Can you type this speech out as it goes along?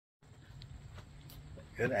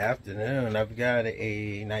Good afternoon. I've got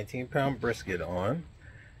a 19-pound brisket on,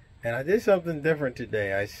 and I did something different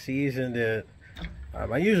today. I seasoned it.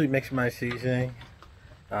 I usually mix my seasoning,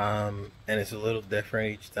 and it's a little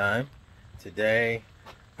different each time. Today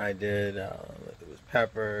I did it was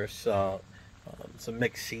pepper, salt, some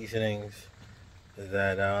mixed seasonings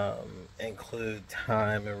that include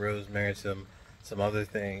thyme and rosemary and some other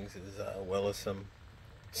things, as well as some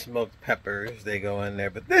smoked peppers. They go in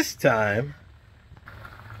there, but this time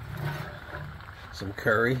some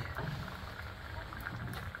curry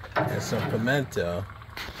and some pimento.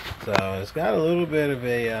 So it's got a little bit of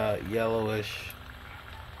a yellowish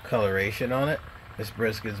coloration on it. This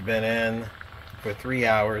brisket's been in for 3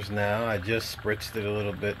 hours now. I just spritzed it a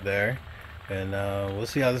little bit there, and we'll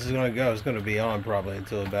see how this is going to go. It's going to be on probably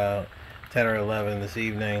until about 10 or 11 this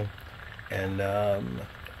evening, and then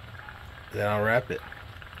I'll wrap it.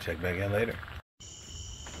 Check back in later.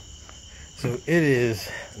 So it is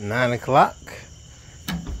 9 o'clock,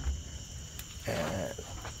 and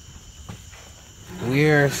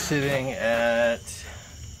we're sitting at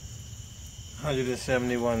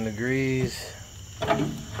 171 degrees.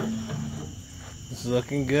 It's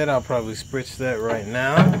looking good. I'll probably spritz that right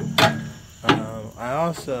now. I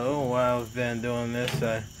also, while I've been doing this,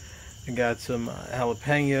 I got some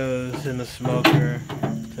jalapenos in the smoker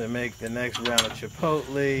to make the next round of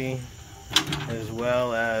chipotle, as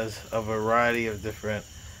well as a variety of different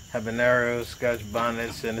habaneros, scotch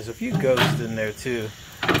bonnets, and there's a few ghosts in there too,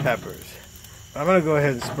 peppers. I'm going to go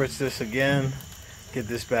ahead and spritz this again, get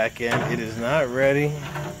this back in. It is not ready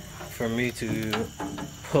for me to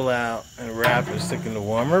pull out and wrap and stick in the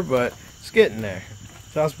warmer, but it's getting there.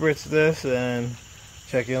 So I'll spritz this and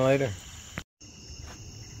check in later.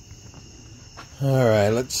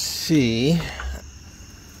 Alright, let's see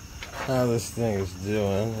how this thing is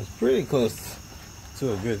doing. It's pretty close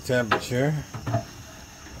to a good temperature.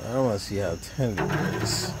 I don't want to see how tender it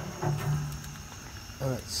is.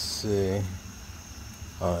 Let's see.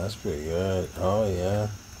 Oh, that's pretty good. Oh, yeah.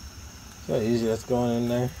 See how easy that's going in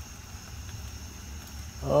there?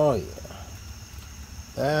 Oh, yeah.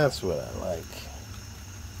 That's what I like.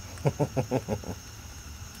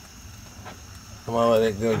 I'm going to let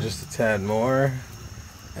it go just a tad more.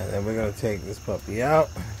 And then we're going to take this puppy out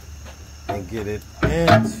and get it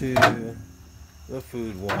into the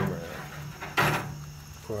food warmer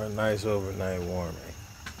for a nice overnight warming.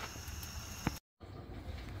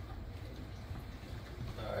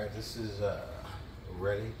 Alright, this is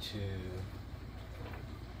ready to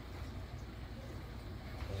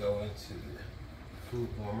go into the food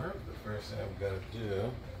warmer. The first thing I've got to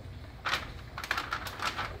do,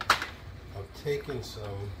 I've taken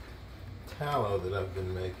some tallow that I've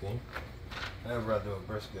been making. Whenever I do a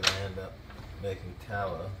brisket, I end up making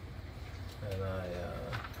tallow, and I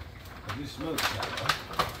do smoked tallow.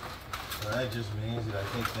 So that just means that I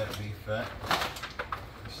take that beef fat,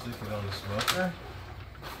 stick it on the smoker,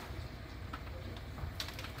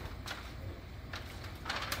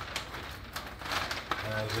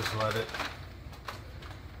 and I just let it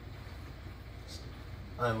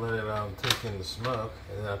take in the smoke,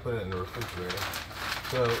 and then I put it in the refrigerator.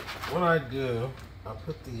 So what I do, I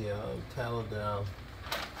put the tallow down,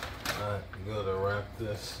 I go to wrap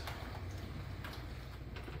this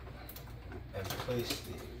and place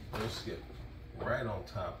the brisket right on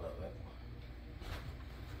top of it.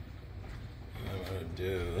 What I'm going to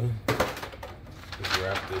do is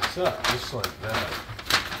wrap this up just like that.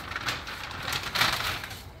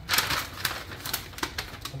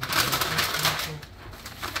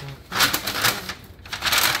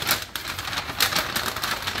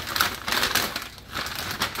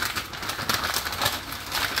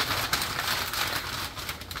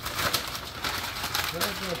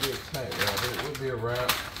 That's going to be a tight wrap. It will be a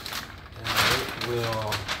wrap, and it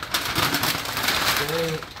will stay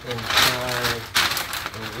inside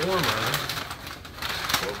the warmer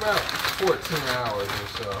for about 14 hours or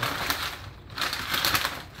so.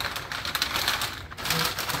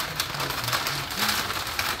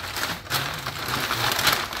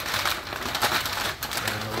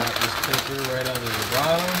 And I'll wrap this paper right under the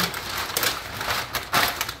bottom.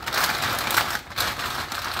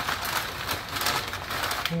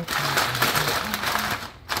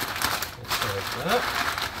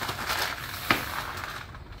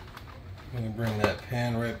 We can bring that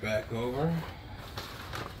pan right back over.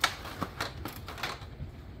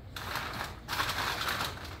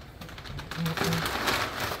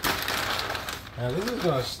 Now this is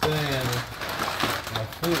going to stay in my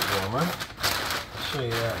food warmer. I'll show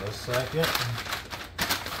you that in a second.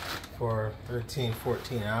 For 13,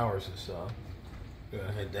 14 hours or so. Go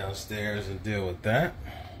ahead downstairs and deal with that.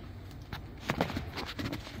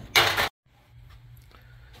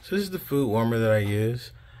 So this is the food warmer that I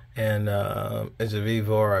use, and it's a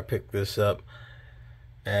Vivor. I picked this up,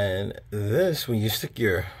 and this, when you stick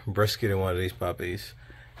your brisket in one of these puppies,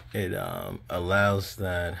 it allows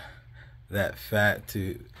that fat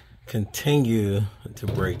to continue to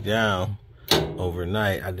break down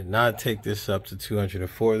overnight. I did not take this up to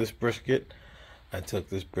 204, this brisket. I took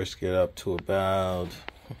this brisket up to about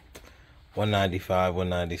 195,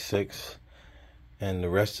 196, and the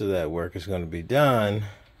rest of that work is going to be done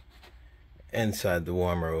inside the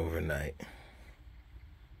warmer overnight.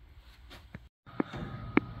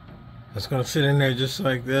 It's going to sit in there just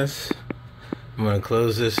like this. I'm going to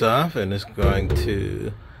close this off, and it's going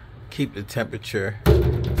to keep the temperature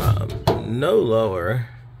no lower,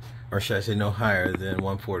 or should I say no higher than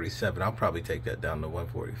 147. I'll probably take that down to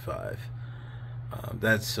 145.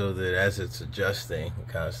 That's so that as it's adjusting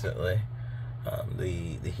constantly,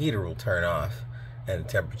 the heater will turn off and the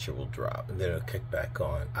temperature will drop, and then it'll kick back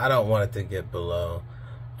on. I don't want it to get below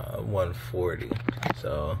 140,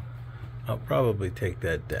 so I'll probably take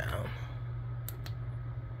that down.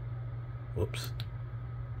 Whoops.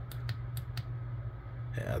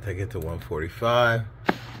 Yeah, I'll take it to 145,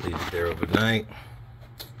 leave it there overnight,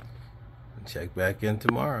 and check back in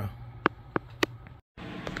tomorrow.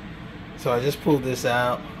 So I just pulled this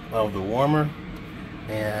out of the warmer,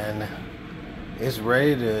 and it's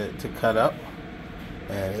ready to cut up,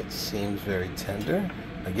 and it seems very tender.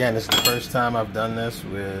 Again, this is the first time I've done this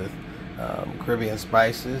with Caribbean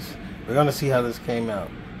spices. We're gonna see how this came out.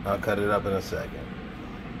 I'll cut it up in a second.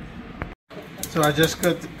 So I just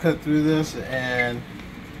cut through this, and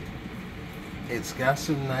it's got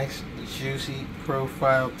some nice juicy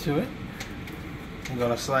profile to it. I'm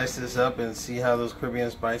gonna slice this up and see how those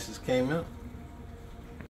Caribbean spices came out.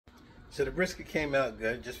 So the brisket came out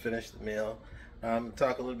good. Just finished the meal. Tell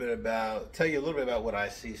you a little bit about what I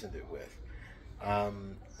seasoned it with.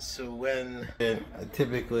 So when I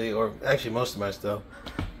typically, or actually most of my stuff,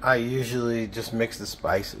 I usually just mix the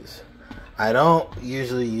spices. I don't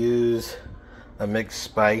usually use a mixed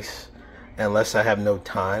spice unless I have no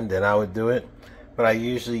time, then I would do it. But I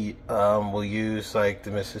usually will use like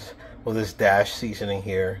this dash seasoning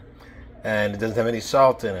here, and it doesn't have any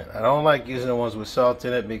salt in it. I don't like using the ones with salt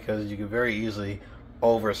in it because you can very easily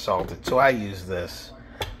over salt it. So I use this,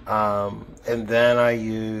 and then I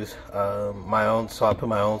use my own salt. Put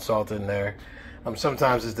my own salt in there.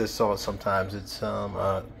 Sometimes it's this salt, sometimes it's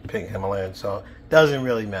pink Himalayan salt. Doesn't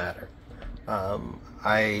really matter.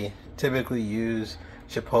 I typically use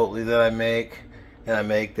chipotle that I make, and I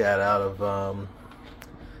make that out of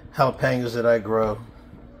jalapenos that I grow.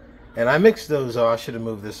 And I mix those. Oh, I should have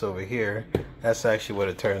moved this over here. That's actually what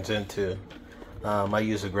it turns into. I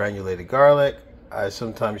use a granulated garlic. I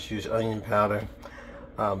sometimes use onion powder.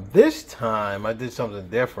 This time I did something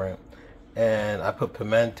different, and I put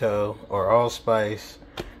pimento or allspice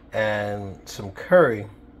and some curry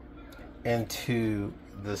into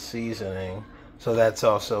the seasoning. So that's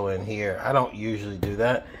also in here. I don't usually do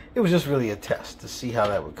that. It was just really a test to see how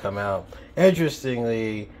that would come out.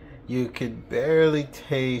 Interestingly, you could barely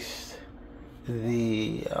taste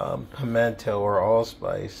the pimento or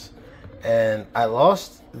allspice, and I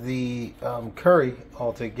lost the curry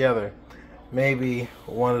altogether. Maybe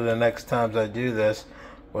one of the next times I do this,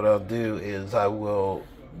 what I'll do is I will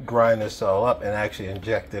grind this all up and actually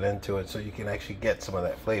inject it into it so you can actually get some of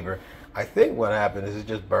that flavor. I think what happened is it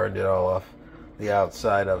just burned it all off the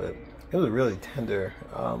outside of it. It was a really tender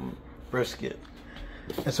brisket.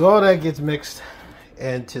 And so all that gets mixed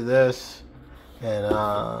into this, and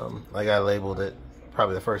like I labeled it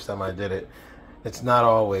probably the first time I did it, it's not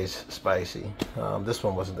always spicy. This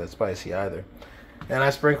one wasn't that spicy either. And I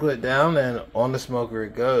sprinkle it down, and on the smoker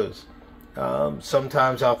it goes.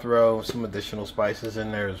 Sometimes I'll throw some additional spices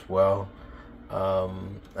in there as well. I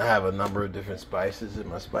have a number of different spices in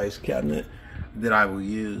my spice cabinet that I will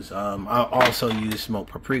use. I'll also use smoked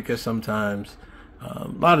paprika sometimes. A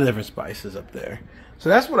lot of different spices up there. So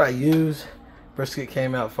that's what I use. Brisket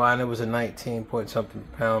came out fine. It was a 19 point something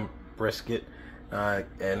pound brisket,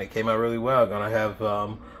 and it came out really well. Gonna have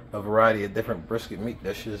a variety of different brisket meat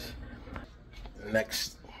dishes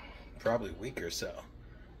next probably week or so.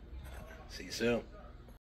 See you soon.